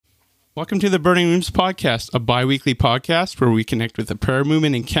Welcome to the Burning Rooms podcast, a bi-weekly podcast where we connect with the prayer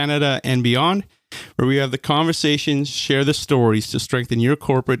movement in Canada and beyond, where we have the conversations, share the stories to strengthen your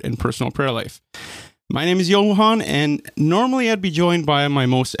corporate and personal prayer life. My name is Johan, and normally I'd be joined by my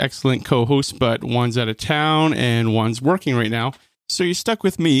most excellent co-host, but one's out of town and one's working right now. So you're stuck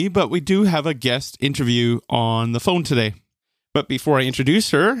with me, but we do have a guest interview on the phone today. But before I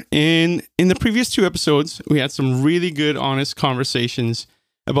introduce her, in the previous two episodes, we had some really good, honest conversations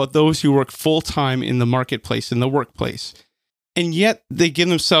about those who work full-time in the marketplace, in the workplace. And yet they give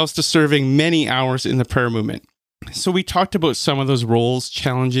themselves to serving many hours in the prayer movement. So we talked about some of those roles,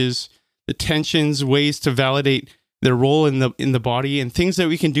 challenges, the tensions, ways to validate their role in the body, and things that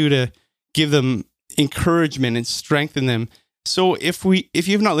we can do to give them encouragement and strengthen them. So if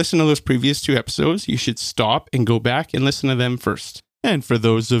you've not listened to those previous two episodes, you should stop and go back and listen to them first. And for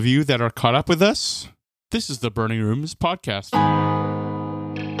those of you that are caught up with us, this is the Burning Rooms podcast.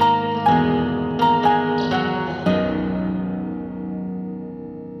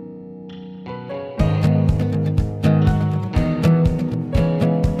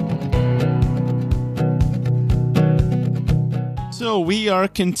 So we are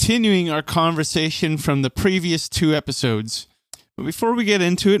continuing our conversation from the previous two episodes. But before we get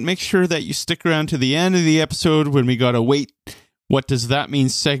into it, make sure that you stick around to the end of the episode when we got a wait, what does that mean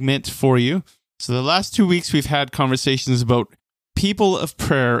segment for you. So the last 2 weeks we've had conversations about people of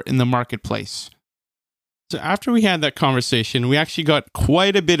prayer in the marketplace. So after we had that conversation, we actually got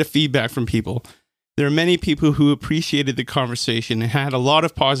quite a bit of feedback from people. There are many people who appreciated the conversation and had a lot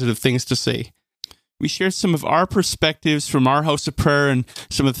of positive things to say. We shared some of our perspectives from our house of prayer and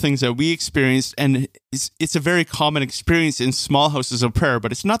some of the things that we experienced. And it's a very common experience in small houses of prayer,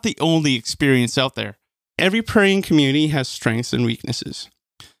 but it's not the only experience out there. Every praying community has strengths and weaknesses.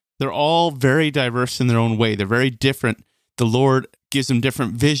 They're all very diverse in their own way. They're very different. The Lord gives them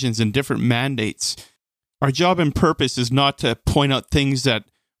different visions and different mandates. Our job and purpose is not to point out things that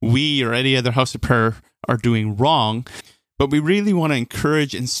we or any other house of prayer are doing wrong, but we really want to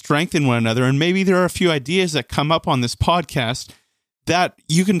encourage and strengthen one another. And maybe there are a few ideas that come up on this podcast that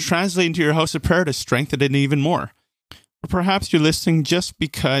you can translate into your house of prayer to strengthen it even more. Or perhaps you're listening just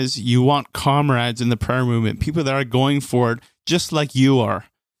because you want comrades in the prayer movement, people that are going for it just like you are.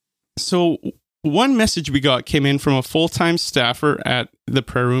 So one message we got came in from a full-time staffer at the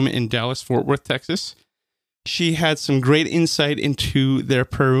prayer room in Dallas, Fort Worth, Texas. She had some great insight into their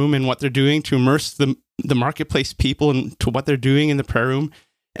prayer room and what they're doing to immerse the marketplace people into what they're doing in the prayer room.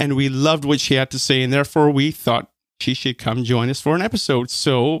 And we loved what she had to say. And therefore, we thought she should come join us for an episode.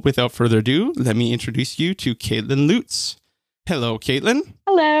 So without further ado, let me introduce you to Caitlin Lutz. Hello, Caitlin.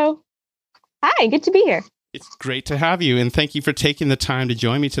 Hello. Hi, good to be here. It's great to have you. And thank you for taking the time to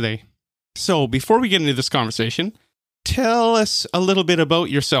join me today. So before we get into this conversation, tell us a little bit about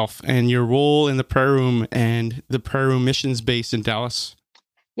yourself and your role in the prayer room and the prayer room missions base in Dallas.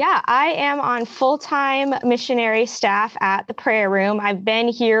 Yeah, I am on full-time missionary staff at the prayer room. I've been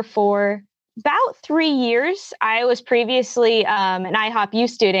here for about 3 years. I was previously an IHOP U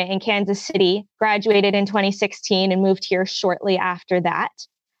student in Kansas City, graduated in 2016 and moved here shortly after that.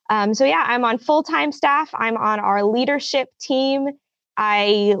 I'm on full-time staff. I'm on our leadership team.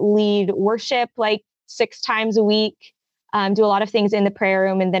 I lead worship like 6 times a week, do a lot of things in the prayer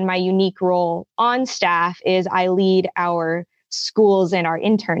room. And then my unique role on staff is I lead our schools and our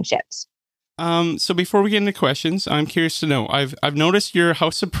internships. So before we get into questions, I'm curious to know, I've noticed your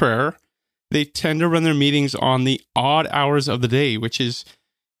house of prayer, they tend to run their meetings on the odd hours of the day, which is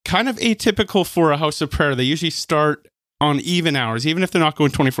kind of atypical for a house of prayer. They usually start on even hours. Even if they're not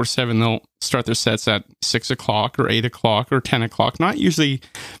going 24/7, they'll start their sets at 6 o'clock or 8 o'clock or 10 o'clock, not usually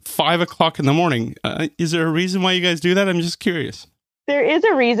 5 o'clock in the morning. Is there a reason why you guys do that? I'm just curious. There is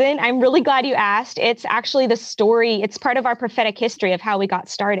a reason. I'm really glad you asked. It's actually the story. It's part of our prophetic history of how we got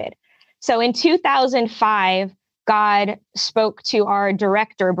started. So in 2005, God spoke to our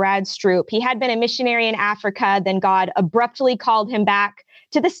director, Brad Stroop. He had been a missionary in Africa. Then God abruptly called him back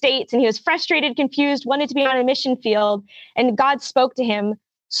to the States, and he was frustrated, confused, wanted to be on a mission field. And God spoke to him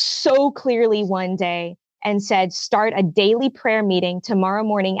so clearly one day and said, start a daily prayer meeting tomorrow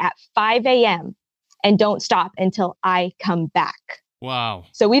morning at 5 a.m. and don't stop until I come back. Wow.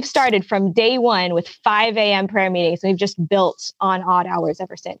 So we've started from day one with 5 a.m. prayer meetings. And we've just built on odd hours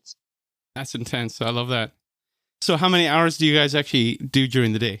ever since. That's intense. I love that. So how many hours do you guys actually do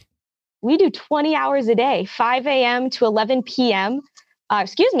during the day? We do 20 hours a day, 5 a.m. to 11 p.m.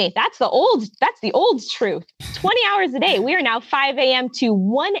 That's the old truth. 20 hours a day. We are now 5 a.m. to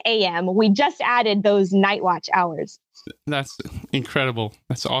 1 a.m. We just added those night watch hours. That's incredible.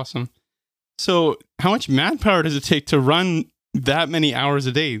 That's awesome. So how much manpower does it take to run that many hours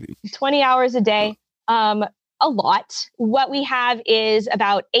a day? 20 hours a day. A lot. What we have is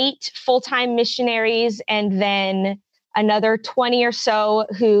about 8 full-time missionaries and then another 20 or so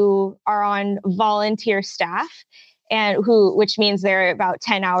who are on volunteer staff which means they're about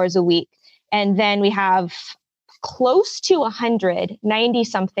 10 hours a week. And then we have close to 100, 90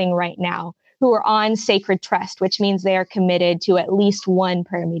 something right now, who are on Sacred Trust, which means they are committed to at least one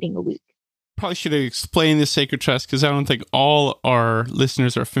prayer meeting a week. Probably should have explained the Sacred Trust because I don't think all our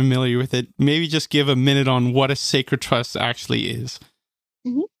listeners are familiar with it. Maybe just give a minute on what a Sacred Trust actually is.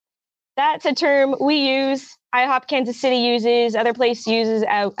 Mm-hmm. That's a term we use, IHOP Kansas City uses, other places uses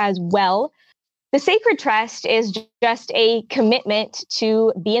as well. The Sacred Trust is just a commitment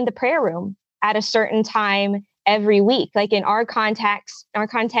to be in the prayer room at a certain time every week. Like in our context,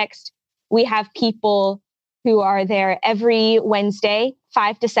 we have people who are there every Wednesday,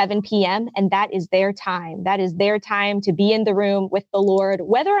 5 to 7 p.m., and that is their time. That is their time to be in the room with the Lord,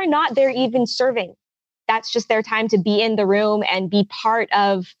 whether or not they're even serving. That's just their time to be in the room and be part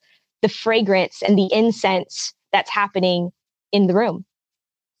of the fragrance and the incense that's happening in the room.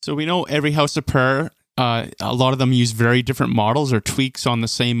 So we know every house of prayer, a lot of them use very different models or tweaks on the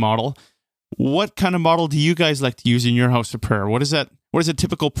same model. What kind of model do you guys like to use in your house of prayer? What does a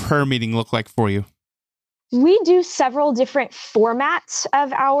typical prayer meeting look like for you? We do several different formats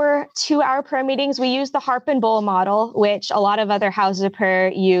of our 2-hour prayer meetings. We use the harp and bowl model, which a lot of other houses of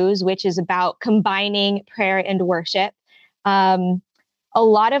prayer use, which is about combining prayer and worship. A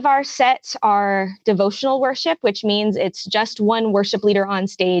lot of our sets are devotional worship, which means it's just one worship leader on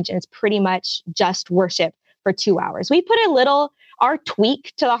stage, and it's pretty much just worship for 2 hours. We put our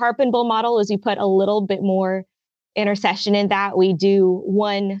tweak to the harp and bowl model is we put a little bit more intercession in that. We do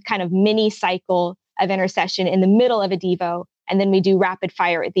one kind of mini cycle of intercession in the middle of a Devo, and then we do rapid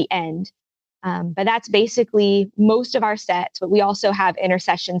fire at the end. But that's basically most of our sets, but we also have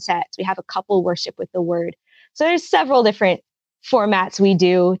intercession sets. We have a couple worship with the word. So there's several different formats we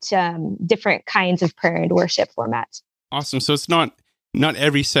do to different kinds of prayer and worship formats. Awesome. So it's not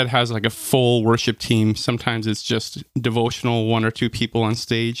every set has like a full worship team. Sometimes it's just devotional, 1 or 2 people on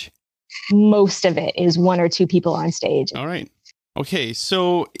stage. Most of it is 1 or 2 people on stage. All right. Okay,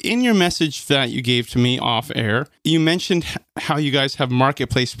 so in your message that you gave to me off air, you mentioned how you guys have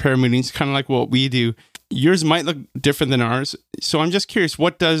marketplace prayer meetings, kind of like what we do. Yours might look different than ours. So I'm just curious,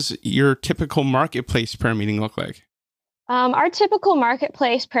 what does your typical marketplace prayer meeting look like? Our typical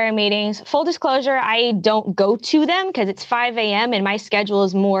marketplace prayer meetings, full disclosure, I don't go to them because it's 5 a.m. and my schedule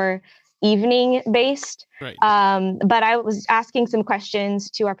is more evening based. Right. But I was asking some questions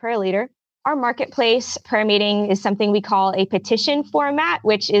to our prayer leader. Our marketplace prayer meeting is something we call a petition format,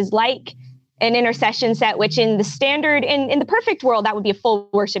 which is like an intercession set, which in the perfect world, that would be a full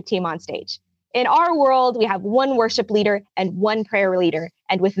worship team on stage. In our world, we have one worship leader and one prayer leader.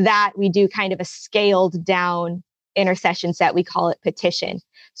 And with that, we do kind of a scaled down intercession set. We call it petition.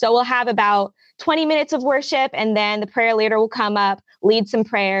 So we'll have about 20 minutes of worship, and then the prayer leader will come up, lead some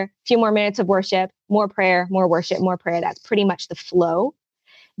prayer, a few more minutes of worship, more prayer, more worship, more prayer. That's pretty much the flow.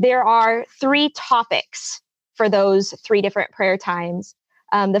 There are 3 topics for those 3 different prayer times.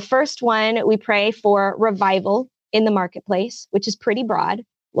 The first one, we pray for revival in the marketplace, which is pretty broad.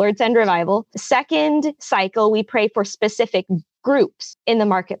 Lord, send revival. The second cycle, we pray for specific groups in the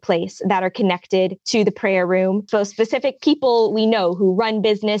marketplace that are connected to the prayer room. So specific people we know who run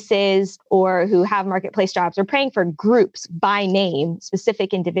businesses or who have marketplace jobs. We're praying for groups by name,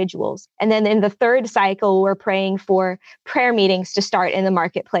 specific individuals. And then in the third cycle, we're praying for prayer meetings to start in the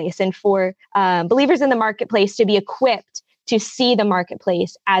marketplace and for believers in the marketplace to be equipped to see the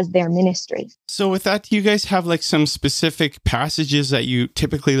marketplace as their ministry. So with that, do you guys have like some specific passages that you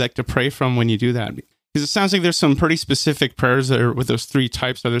typically like to pray from when you do that? Because it sounds like there's some pretty specific prayers there with those 3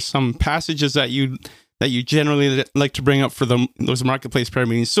 types. Are there some passages that you generally like to bring up for those marketplace prayer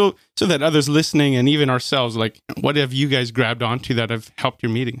meetings, so that others listening and even ourselves, like, what have you guys grabbed onto that have helped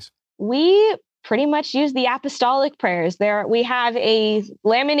your meetings? We pretty much use the apostolic prayers. We have a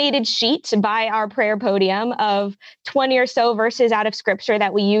laminated sheet by our prayer podium of 20 or so verses out of scripture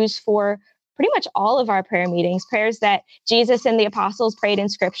that we use for pretty much all of our prayer meetings, prayers that Jesus and the apostles prayed in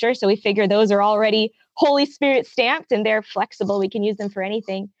scripture. So we figure those are already Holy Spirit stamped and they're flexible. We can use them for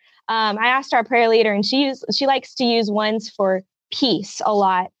anything. I asked our prayer leader, and she likes to use ones for peace a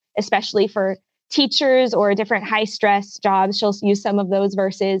lot, especially for teachers or different high stress jobs. She'll use some of those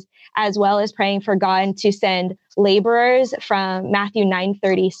verses, as well as praying for God to send laborers from Matthew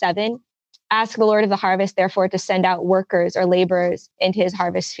 9:37. ask the Lord of the harvest, therefore, to send out workers or laborers into his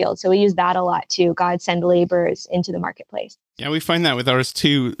harvest field. So we use that a lot too. God, send laborers into the marketplace. Yeah, we find that with ours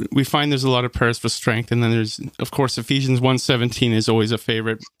too. We find there's a lot of prayers for strength. And then there's, of course, Ephesians 1:17 is always a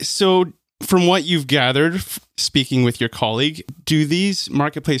favorite. So from what you've gathered, speaking with your colleague, do these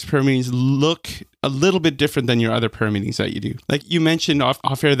marketplace prayer meetings look a little bit different than your other prayer meetings that you do? Like you mentioned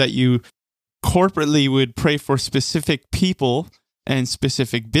off air that you corporately would pray for specific people and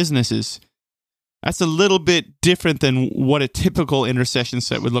specific businesses. That's a little bit different than what a typical intercession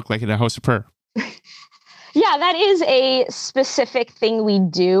set would look like in a house of prayer. Yeah, that is a specific thing we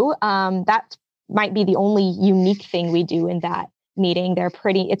do. That might be the only unique thing we do in that meeting.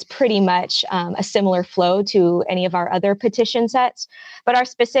 It's pretty much a similar flow to any of our other petition sets. But our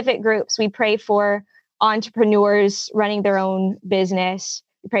specific groups, we pray for entrepreneurs running their own business.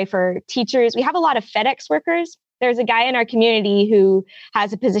 We pray for teachers. We have a lot of FedEx workers. There's a guy in our community who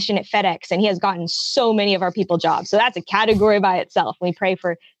has a position at FedEx, and he has gotten so many of our people jobs. So that's a category by itself. We pray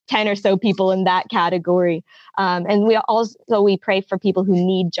for 10 or so people in that category. And we pray for people who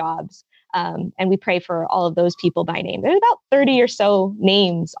need jobs. And we pray for all of those people by name. There's about 30 or so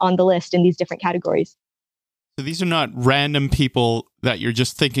names on the list in these different categories. So these are not random people that you're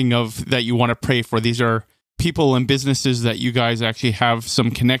just thinking of that you want to pray for. These are people and businesses that you guys actually have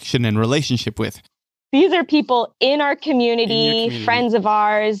some connection and relationship with. These are people in our community, friends of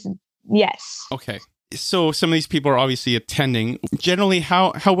ours. Yes. Okay. So some of these people are obviously attending. Generally,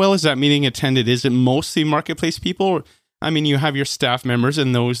 how well is that meeting attended? Is it mostly marketplace people? I mean, you have your staff members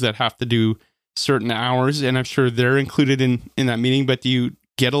and those that have to do certain hours, and I'm sure they're included in that meeting, but do you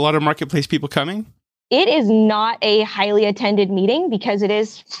get a lot of marketplace people coming? It is not a highly attended meeting because it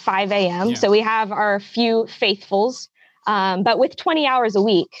is 5 a.m. Yeah. So we have our few faithfuls, but with 20 hours a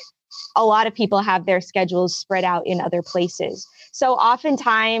week, a lot of people have their schedules spread out in other places. So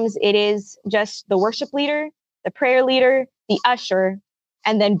oftentimes it is just the worship leader, the prayer leader, the usher,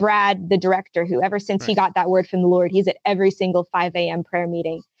 and then Brad, the director, who ever since he got that word from the Lord, he's at every single 5 a.m. prayer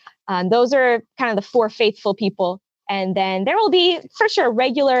meeting. Those are kind of the four faithful people. And then there will be, for sure,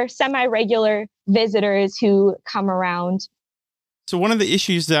 regular, semi-regular visitors who come around. So one of the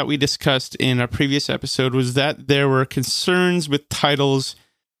issues that we discussed in a previous episode was that there were concerns with titles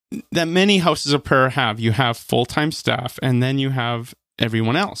that many houses of prayer have. You have full-time staff, and then you have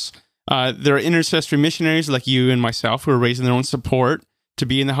everyone else. There are intercessory missionaries like you and myself who are raising their own support to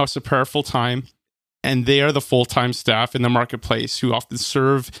be in the house of prayer full-time, and they are the full-time staff in the marketplace who often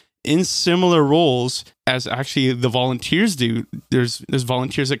serve in similar roles as actually the volunteers do. There's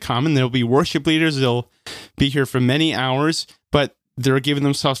volunteers that come, and there'll be worship leaders. They'll be here for many hours, but they're giving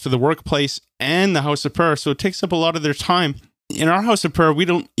themselves to the workplace and the house of prayer, so it takes up a lot of their time. In our house of prayer, we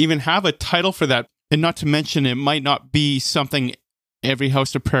don't even have a title for that. And not to mention, it might not be something every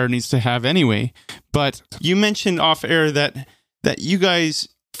house of prayer needs to have anyway. But you mentioned off air that you guys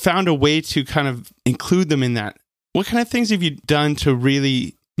found a way to kind of include them in that. What kind of things have you done to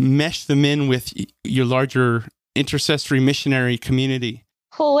really mesh them in with your larger intercessory missionary community?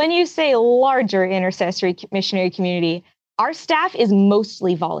 Well, when you say larger intercessory missionary community, our staff is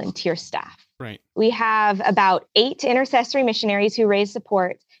mostly volunteer staff. Right. We have about 8 intercessory missionaries who raise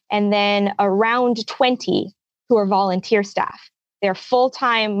support, and then around 20 who are volunteer staff. They're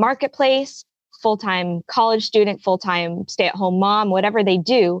full-time marketplace, full-time college student, full-time stay-at-home mom, whatever they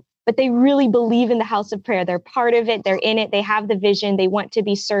do, but they really believe in the house of prayer. They're part of it. They're in it. They have the vision. They want to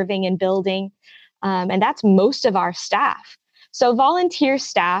be serving and building. And that's most of our staff. So volunteer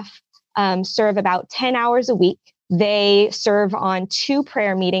staff serve about 10 hours a week. They serve on 2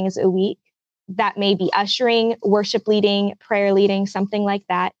 prayer meetings a week. That may be ushering, worship leading, prayer leading, something like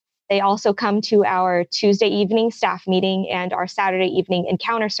that. They also come to our Tuesday evening staff meeting and our Saturday evening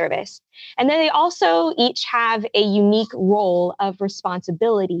encounter service. And then they also each have a unique role of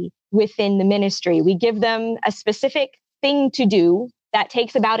responsibility within the ministry. We give them a specific thing to do that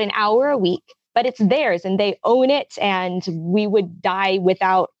takes about an hour a week, but it's theirs and they own it, and we would die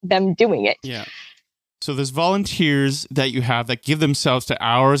without them doing it. Yeah. So there's volunteers that you have that give themselves to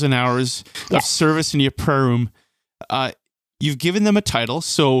hours and hours of service in your prayer room. You've given them a title.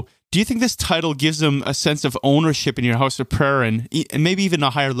 So do you think this title gives them a sense of ownership in your house of prayer and maybe even a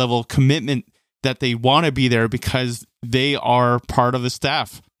higher level of commitment that they want to be there because they are part of the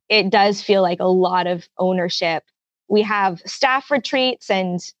staff? It does feel like a lot of ownership. We have staff retreats,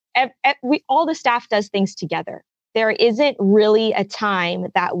 and all the staff does things together. There isn't really a time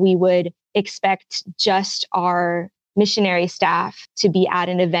that we would expect just our missionary staff to be at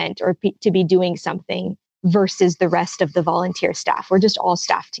an event or to be doing something versus the rest of the volunteer staff. We're just all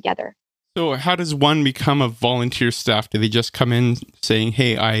staff together. So how does one become a volunteer staff? Do they just come in saying,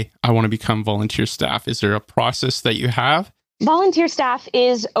 hey, I want to become volunteer staff? Is there a process that you have? Volunteer staff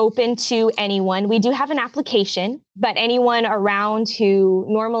is open to anyone. We do have an application, but anyone around who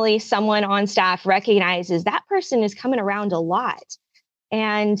normally someone on staff recognizes that person is coming around a lot.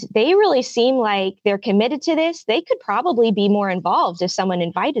 And they really seem like they're committed to this. They could probably be more involved if someone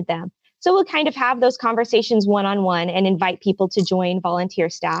invited them. So we'll kind of have those conversations one-on-one and invite people to join volunteer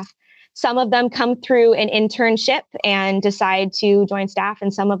staff. Some of them come through an internship and decide to join staff,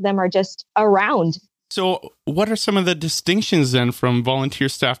 and some of them are just around. So what are some of the distinctions then from volunteer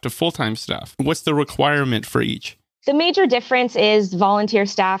staff to full-time staff? What's the requirement for each? The major difference is volunteer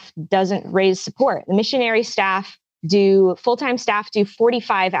staff doesn't raise support. The missionary staff full-time staff do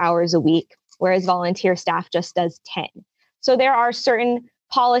 45 hours a week, whereas volunteer staff just does 10. So there are certain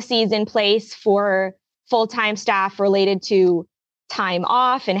policies in place for full-time staff related to time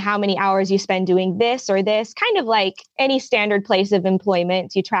off and how many hours you spend doing this or this, kind of like any standard place of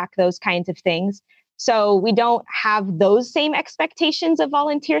employment. You track those kinds of things. So we don't have those same expectations of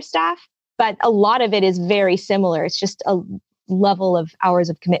volunteer staff, but a lot of it is very similar. It's just a level of hours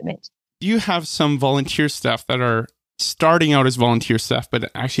of commitment. Do you have some volunteer staff that are starting out as volunteer staff, but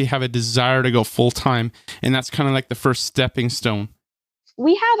actually have a desire to go full-time? And that's kind of like the first stepping stone.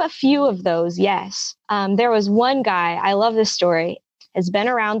 We have a few of those, yes. There was one guy, I love this story, has been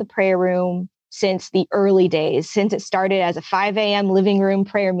around the prayer room since the early days, since it started as a 5 a.m. living room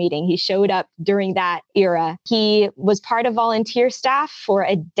prayer meeting. He showed up during that era. He was part of volunteer staff for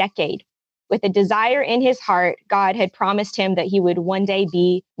a decade. With a desire in his heart, God had promised him that he would one day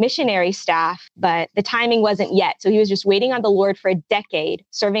be missionary staff, but the timing wasn't yet. So he was just waiting on the Lord for a decade,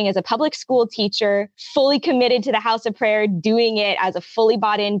 serving as a public school teacher, fully committed to the house of prayer, doing it as a fully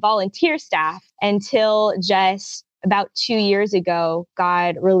bought in volunteer staff until just about 2 years ago,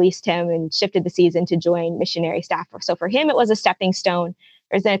 God released him and shifted the season to join missionary staff. So for him, it was a stepping stone.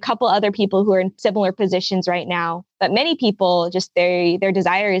 There's a couple other people who are in similar positions right now, but many people just their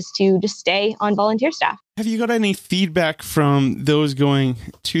desire is to just stay on volunteer staff. Have you got any feedback from those going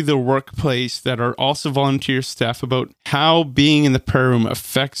to the workplace that are also volunteer staff about how being in the prayer room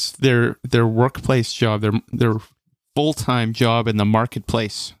affects their workplace job, their full-time job in the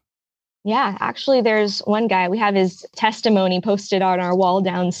marketplace? Yeah, actually, there's one guy, we have his testimony posted on our wall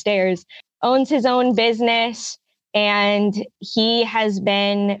downstairs, owns his own business, and he has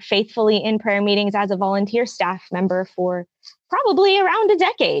been faithfully in prayer meetings as a volunteer staff member for probably around a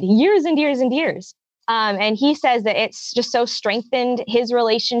decade, years and years and years. And he says that it's just so strengthened his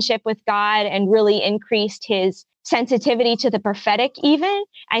relationship with God and really increased his sensitivity to the prophetic even.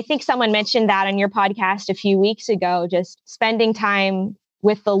 I think someone mentioned that on your podcast a few weeks ago, just spending time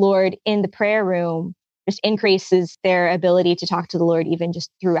with the Lord in the prayer room just increases their ability to talk to the Lord even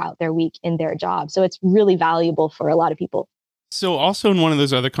just throughout their week in their job. So it's really valuable for a lot of people. So also in one of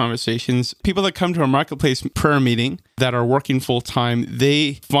those other conversations, people that come to our marketplace prayer meeting that are working full time,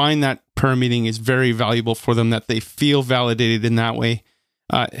 they find that prayer meeting is very valuable for them, that they feel validated in that way.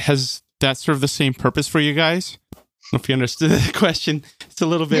 Has that served the same purpose for you guys? I don't know if you understood the question. It's a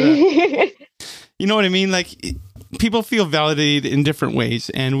little bit, you know what I mean? Like people feel validated in different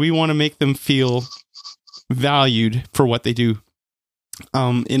ways, and we want to make them feel valued for what they do.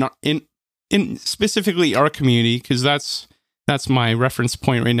 In specifically our community, because that's my reference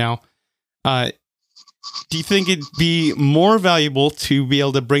point right now. Do you think it'd be more valuable to be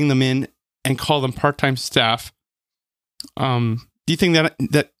able to bring them in and call them part-time staff? Do you think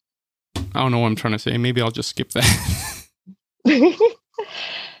that I don't know what I'm trying to say. Maybe I'll just skip that.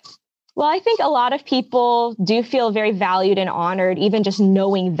 Well, I think a lot of people do feel very valued and honored, even just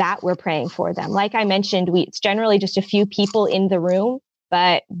knowing that we're praying for them. Like I mentioned, it's generally just a few people in the room,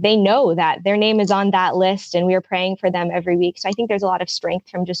 but they know that their name is on that list and we are praying for them every week. So I think there's a lot of strength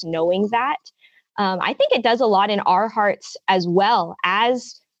from just knowing that. I think it does a lot in our hearts as well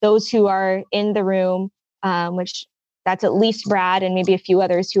as those who are in the room, which that's at least Brad and maybe a few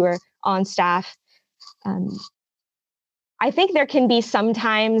others who are on staff. I think there can be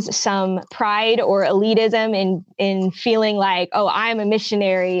sometimes some pride or elitism in feeling like, oh, I'm a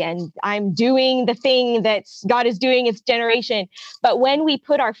missionary and I'm doing the thing that God is doing its generation. But when we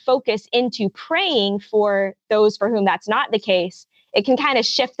put our focus into praying for those for whom that's not the case, it can kind of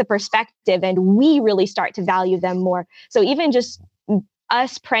shift the perspective and we really start to value them more. So even just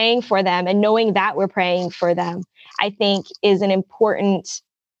us praying for them and knowing that we're praying for them, I think is an important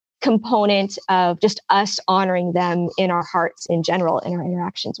component of just us honoring them in our hearts in general, in our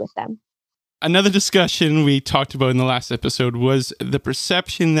interactions with them. Another discussion we talked about in the last episode was the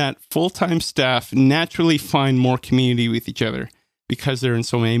perception that full-time staff naturally find more community with each other because they're in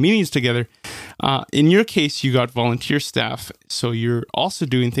so many meetings together. In your case, you got volunteer staff, so you're also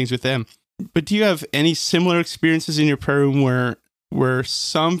doing things with them. But do you have any similar experiences in your prayer room where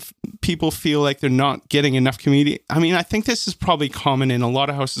some people feel like they're not getting enough community? I mean, I think this is probably common in a lot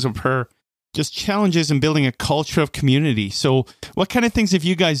of houses of prayer, just challenges in building a culture of community. So what kind of things have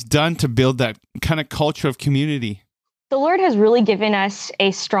you guys done to build that kind of culture of community? The Lord has really given us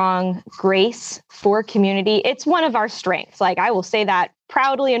a strong grace for community. It's one of our strengths. Like, I will say that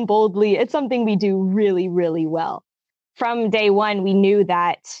proudly and boldly. It's something we do really, really well. From day one, we knew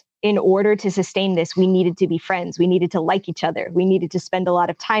that in order to sustain this, we needed to be friends. We needed to like each other. We needed to spend a lot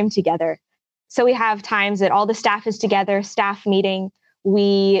of time together. So we have times that all the staff is together, staff meeting.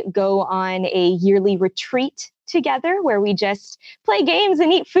 We go on a yearly retreat together where we just play games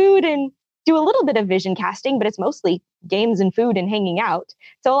and eat food and do a little bit of vision casting, but it's mostly games and food and hanging out.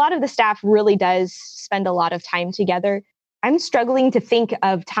 So a lot of the staff really does spend a lot of time together. I'm struggling to think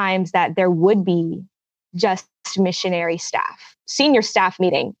of times that there would be just missionary staff. Senior staff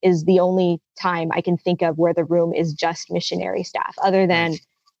meeting is the only time I can think of where the room is just missionary staff, other than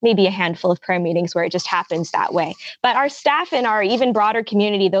maybe a handful of prayer meetings where it just happens that way. But our staff in our even broader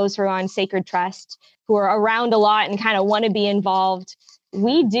community, those who are on Sacred Trust, who are around a lot and kind of want to be involved,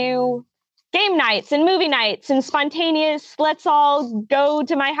 we do game nights and movie nights and spontaneous, let's all go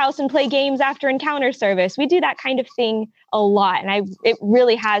to my house and play games after encounter service. We do that kind of thing a lot. And it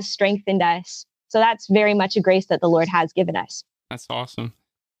really has strengthened us. So that's very much a grace that the Lord has given us. That's awesome.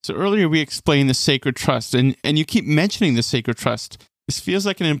 So earlier we explained the Sacred Trust, and you keep mentioning the Sacred Trust. This feels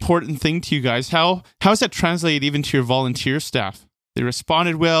like an important thing to you guys. How does that translate even to your volunteer staff? They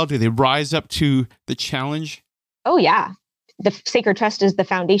responded well? Do they rise up to the challenge? Oh, yeah. The Sacred Trust is the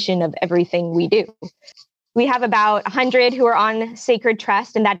foundation of everything we do. We have about 100 who are on Sacred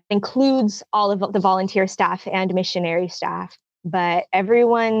Trust, and that includes all of the volunteer staff and missionary staff. But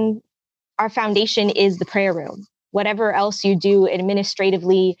everyone, our foundation is the prayer room. Whatever else you do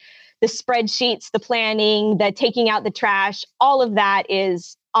administratively, the spreadsheets, the planning, the taking out the trash, all of that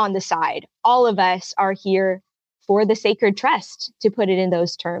is on the side. All of us are here for the Sacred Trust, to put it in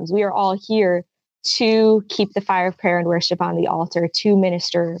those terms. We are all here to keep the fire of prayer and worship on the altar, to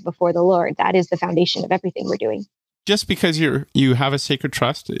minister before the Lord. That is the foundation of everything we're doing. Just because you have a Sacred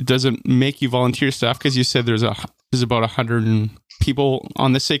Trust, it doesn't make you volunteer staff, because you said there's about 100 people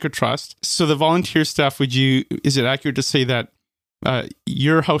on the Sacred Trust. So the volunteer staff, is it accurate to say that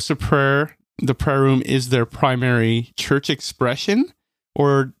your house of prayer, the prayer room, is their primary church expression?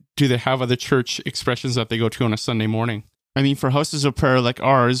 Or do they have other church expressions that they go to on a Sunday morning? I mean, for houses of prayer like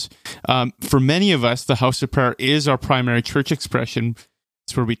ours, for many of us, the house of prayer is our primary church expression.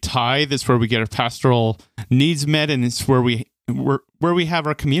 It's where we tithe, it's where we get our pastoral needs met, and it's where we have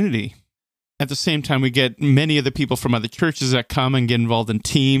our community. At the same time, we get many of the people from other churches that come and get involved in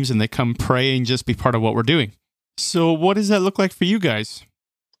teams, and they come pray and just be part of what we're doing. So what does that look like for you guys?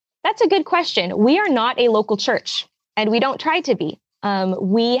 That's a good question. We are not a local church, and we don't try to be.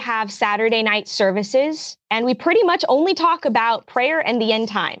 We have Saturday night services, and we pretty much only talk about prayer and the end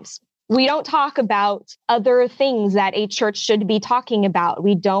times. We don't talk about other things that a church should be talking about.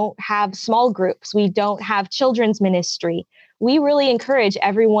 We don't have small groups. We don't have children's ministry. We really encourage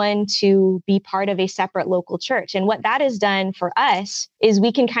everyone to be part of a separate local church. And what that has done for us is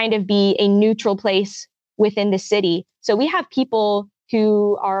we can kind of be a neutral place within the city. So we have people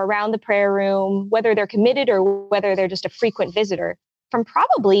who are around the prayer room, whether they're committed or whether they're just a frequent visitor, from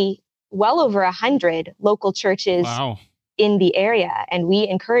probably well over 100 local churches. Wow. In the area. And we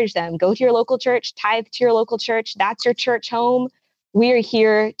encourage them, go to your local church, tithe to your local church. That's your church home. We are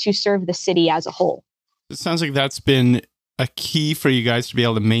here to serve the city as a whole. It sounds like that's been a key for you guys to be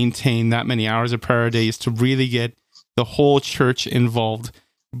able to maintain that many hours of prayer a day, is to really get the whole church involved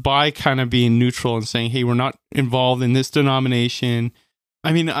by kind of being neutral and saying, hey, we're not involved in this denomination.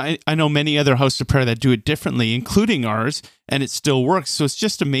 I mean, I know many other houses of prayer that do it differently, including ours, and it still works. So it's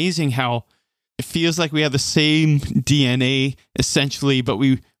just amazing how it feels like we have the same DNA essentially, but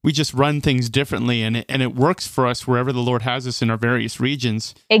we just run things differently, and it works for us wherever the Lord has us in our various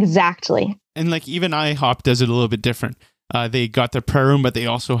regions. Exactly. And like even IHOP does it a little bit different. They got their prayer room, but they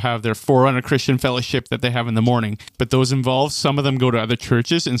also have their Forerunner Christian Fellowship that they have in the morning. But those involved, some of them go to other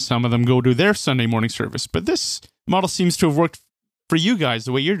churches and some of them go to their Sunday morning service. But this model seems to have worked for you guys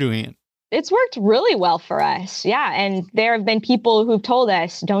the way you're doing it. It's worked really well for us. Yeah. And there have been people who've told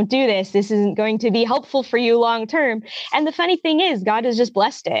us, don't do this. This isn't going to be helpful for you long term. And the funny thing is, God has just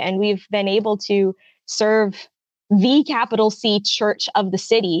blessed it. And we've been able to serve the capital C church of the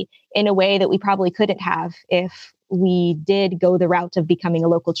city in a way that we probably couldn't have if we did go the route of becoming a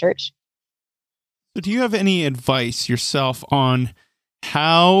local church. So do you have any advice yourself on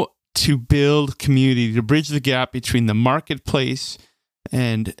how to build community, to bridge the gap between the marketplace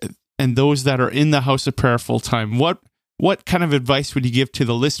and those that are in the house of prayer full time? What kind of advice would you give to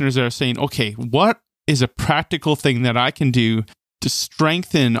the listeners that are saying, okay, what is a practical thing that I can do to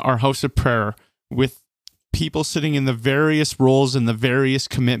strengthen our house of prayer with people sitting in the various roles and the various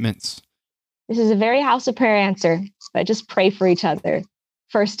commitments? This is a very house of prayer answer, but just pray for each other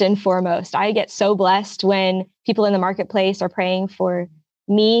first and foremost. I get so blessed when people in the marketplace are praying for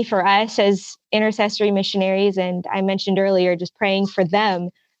me, for us as intercessory missionaries. And I mentioned earlier, just praying for them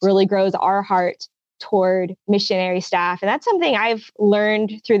really grows our heart toward missionary staff. And that's something I've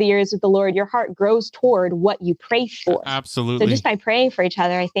learned through the years with the Lord. Your heart grows toward what you pray for. Absolutely. So just by praying for each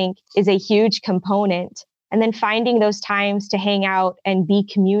other, I think is a huge component. And then finding those times to hang out and be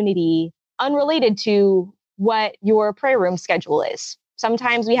community unrelated to what your prayer room schedule is.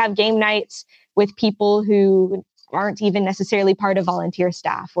 Sometimes we have game nights with people who aren't even necessarily part of volunteer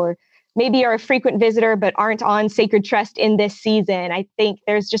staff, or maybe are a frequent visitor but aren't on Sacred Trust in this season. I think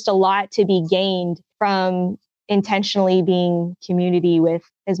there's just a lot to be gained from intentionally being community with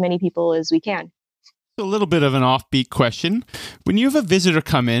as many people as we can. A little bit of an offbeat question. When you have a visitor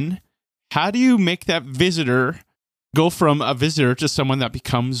come in, how do you make that visitor go from a visitor to someone that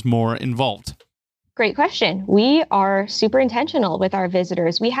becomes more involved? Great question. We are super intentional with our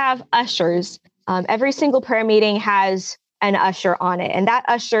visitors. We have ushers. Every single prayer meeting has an usher on it. And that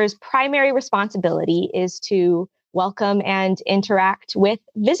usher's primary responsibility is to welcome and interact with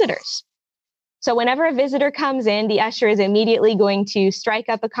visitors. So whenever a visitor comes in, the usher is immediately going to strike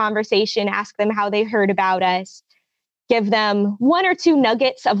up a conversation, ask them how they heard about us, give them one or two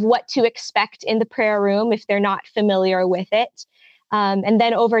nuggets of what to expect in the prayer room if they're not familiar with it. And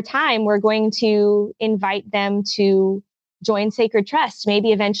then over time, we're going to invite them to join Sacred Trust.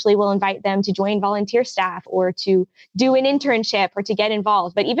 Maybe eventually we'll invite them to join volunteer staff or to do an internship or to get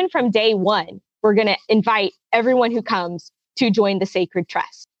involved. But even from day one, we're going to invite everyone who comes to join the Sacred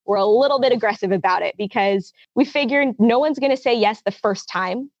Trust. We're a little bit aggressive about it because we figure no one's going to say yes the first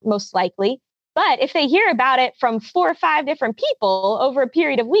time, most likely. But if they hear about it from 4 or 5 different people over a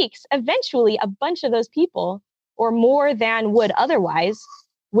period of weeks, eventually a bunch of those people, or more than would otherwise,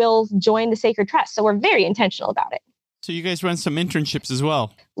 will join the Sacred Trust. So we're very intentional about it. So you guys run some internships as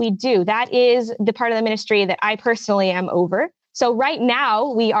well? We do. That is the part of the ministry that I personally am over. So right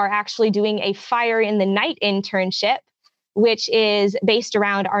now, we are actually doing a Fire in the Night internship, which is based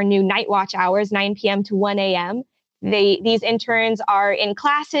around our new night watch hours, 9 p.m. to 1 a.m. These interns are in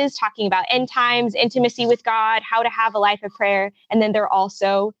classes talking about end times, intimacy with God, how to have a life of prayer. And then they're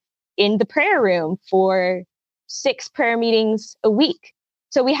also in the prayer room for 6 prayer meetings a week.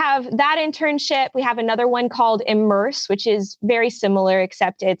 So we have that internship. We have another one called Immerse, which is very similar,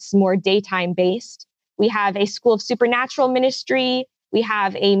 except it's more daytime based. We have a School of Supernatural Ministry. We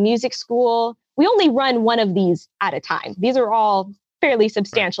have a music school. We only run one of these at a time. These are all fairly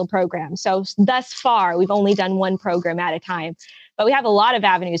substantial programs. So thus far, we've only done one program at a time. But we have a lot of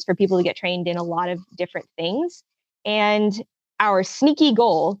avenues for people to get trained in a lot of different things. And our sneaky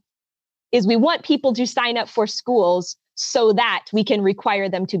goal is we want people to sign up for schools so that we can require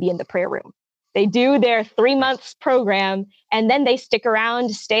them to be in the prayer room. They do their 3 months program and then they stick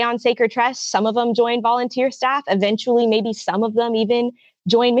around, stay on Sacred Trust. Some of them join volunteer staff. Eventually, maybe some of them even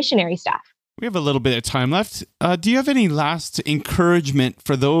join missionary staff. We have a little bit of time left. Do you have any last encouragement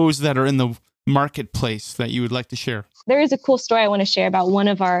for those that are in the marketplace that you would like to share? There is a cool story I want to share about one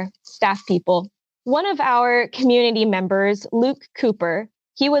of our staff people. One of our community members, Luke Cooper,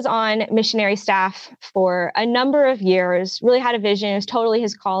 he was on missionary staff for a number of years, really had a vision. It was totally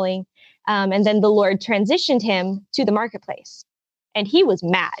his calling. And then the Lord transitioned him to the marketplace. And he was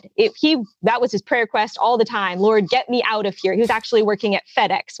mad. That was his prayer request all the time. Lord, get me out of here. He was actually working at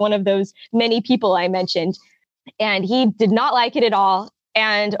FedEx, one of those many people I mentioned. And he did not like it at all.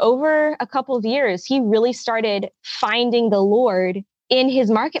 And over a couple of years, he really started finding the Lord in his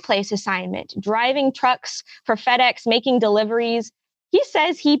marketplace assignment, driving trucks for FedEx, making deliveries. He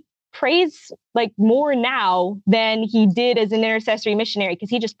says he prays like more now than he did as an intercessory missionary because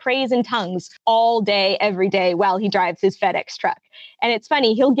he just prays in tongues all day, every day while he drives his FedEx truck. And it's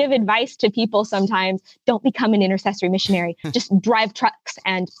funny, he'll give advice to people sometimes, don't become an intercessory missionary, just drive trucks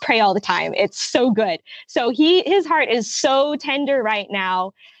and pray all the time. It's so good. So his heart is so tender right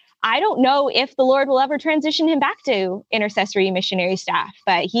now. I don't know if the Lord will ever transition him back to intercessory missionary staff,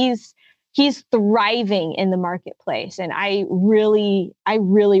 but he's thriving in the marketplace. And I really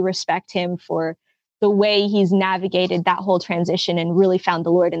respect him for the way he's navigated that whole transition and really found the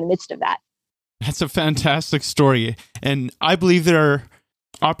Lord in the midst of that. That's a fantastic story. And I believe there are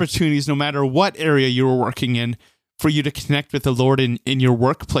opportunities, no matter what area you're working in, for you to connect with the Lord in your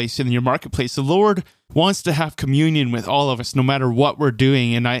workplace, in your marketplace. The Lord wants to have communion with all of us, no matter what we're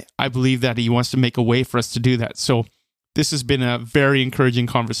doing. And I believe that he wants to make a way for us to do that. So this has been a very encouraging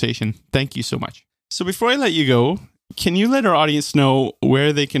conversation. Thank you so much. So before I let you go, can you let our audience know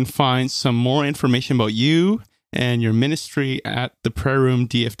where they can find some more information about you and your ministry at the Prayer Room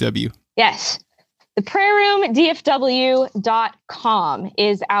DFW? Yes. The prayerroomdfw.com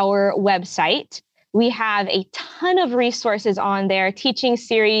is our website. We have a ton of resources on there, teaching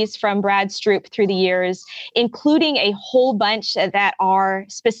series from Brad Stroop through the years, including a whole bunch that are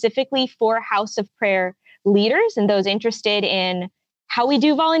specifically for House of Prayer leaders and those interested in how we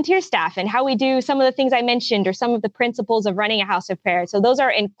do volunteer staff and how we do some of the things I mentioned or some of the principles of running a house of prayer. So those are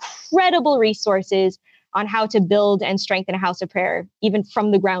incredible resources on how to build and strengthen a house of prayer, even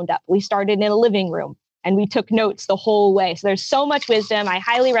from the ground up. We started in a living room and we took notes the whole way. So there's so much wisdom. I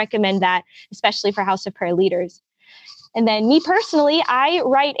highly recommend that, especially for house of prayer leaders. And then me personally, I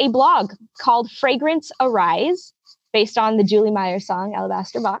write a blog called Fragrance Arise, based on the Julie Myers song,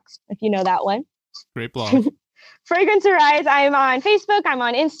 Alabaster Box, if you know that one. Great blog. Fragrance Arise. I'm on Facebook. I'm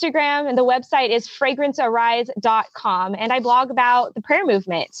on Instagram. And the website is fragrancearise.com. And I blog about the prayer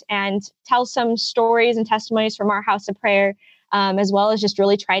movement and tell some stories and testimonies from our house of prayer, as well as just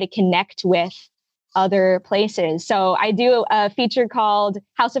really try to connect with other places. So I do a feature called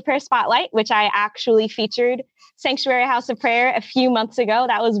House of Prayer Spotlight, which I actually featured Sanctuary House of Prayer a few months ago.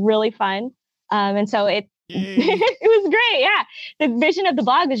 That was really fun. And so it was great. Yeah. The vision of the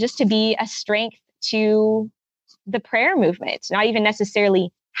blog is just to be a strength to the prayer movement, not even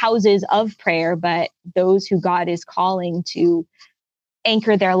necessarily houses of prayer, but those who God is calling to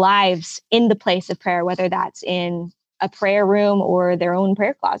anchor their lives in the place of prayer, whether that's in a prayer room or their own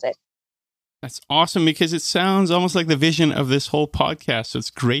prayer closet. That's awesome, because it sounds almost like the vision of this whole podcast. So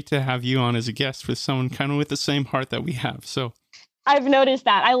it's great to have you on as a guest with someone kind of with the same heart that we have. So I've noticed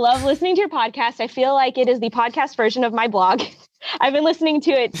that. I love listening to your podcast. I feel like it is the podcast version of my blog. I've been listening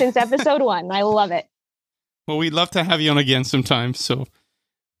to it since episode 1. I love it. Well, we'd love to have you on again sometime. So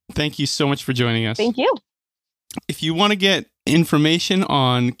thank you so much for joining us. Thank you. If you want to get information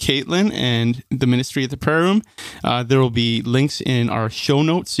on Caitlin and the ministry at the Prayer Room, there will be links in our show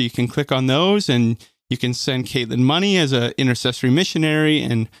notes. So you can click on those and you can send Caitlin money as an intercessory missionary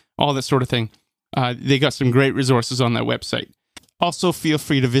and all that sort of thing. They got some great resources on that website. Also, feel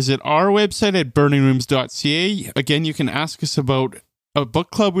free to visit our website at burningrooms.ca. Again, you can ask us about a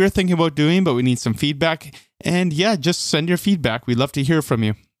book club we're thinking about doing, but we need some feedback. And yeah, just send your feedback. We'd love to hear from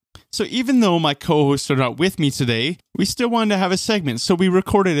you. So even though my co-hosts are not with me today, we still wanted to have a segment. So we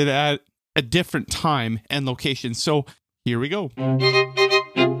recorded it at a different time and location. So here we go.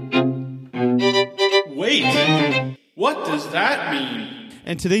 Wait, what does that mean?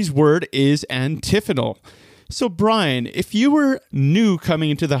 And today's word is antiphonal. So Brian, if you were new coming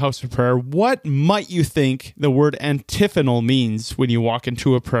into the house of prayer, what might you think the word antiphonal means when you walk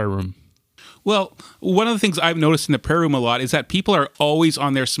into a prayer room? Well, one of the things I've noticed in the prayer room a lot is that people are always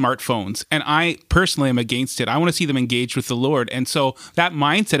on their smartphones. And I personally am against it. I want to see them engaged with the Lord. And so that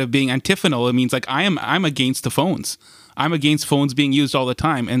mindset of being antiphonal, it means like I'm against the phones. I'm against phones being used all the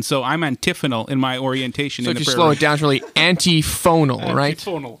time. And so I'm antiphonal in my orientation. So in the if you prayer slow room. it down, it's really antiphonal, right?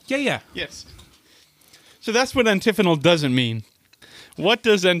 Antiphonal. Yeah. Yes. So that's what antiphonal doesn't mean. What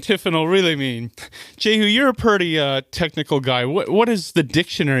does antiphonal really mean? Jehu, you're a pretty technical guy. What does the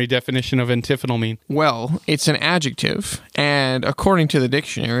dictionary definition of antiphonal mean? Well, it's an adjective, and according to the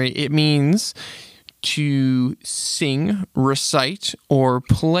dictionary, it means to sing, recite, or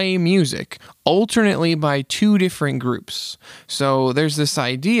play music alternately by two different groups. So there's this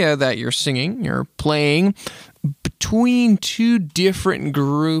idea that you're singing, you're playing between two different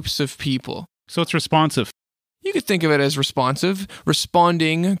groups of people. So it's responsive. You could think of it as responsive,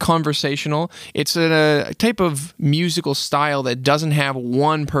 responding, conversational. It's a type of musical style that doesn't have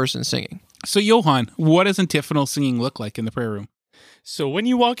one person singing. So Johan, what does antiphonal singing look like in the prayer room? So when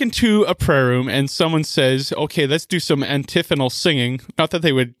you walk into a prayer room and someone says, okay, let's do some antiphonal singing, not that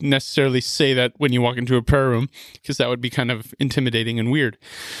they would necessarily say that when you walk into a prayer room, because that would be kind of intimidating and weird.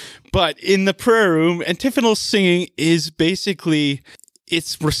 But in the prayer room, antiphonal singing is basically...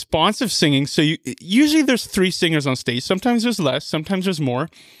 it's responsive singing. So usually there's 3 singers on stage. Sometimes there's less. Sometimes there's more.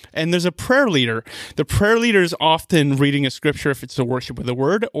 And there's a prayer leader. The prayer leader is often reading a scripture if it's a worship with a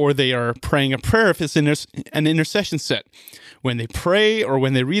word, or they are praying a prayer if it's an intercession set. When they pray or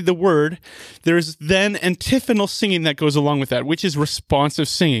when they read the word, there's then antiphonal singing that goes along with that, which is responsive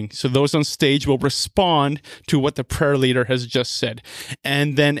singing. So those on stage will respond to what the prayer leader has just said.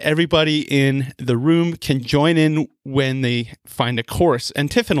 And then everybody in the room can join in when they find a chorus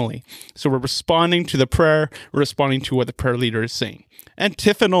antiphonally. So we're responding to the prayer, we're responding to what the prayer leader is saying.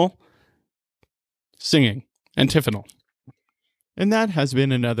 Antiphonal singing. Antiphonal. And that has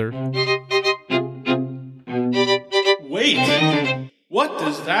been another... Wait! What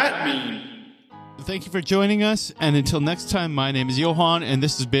does that mean? Thank you for joining us, and until next time, my name is Johan, and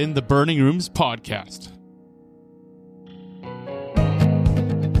this has been the Burning Rooms Podcast.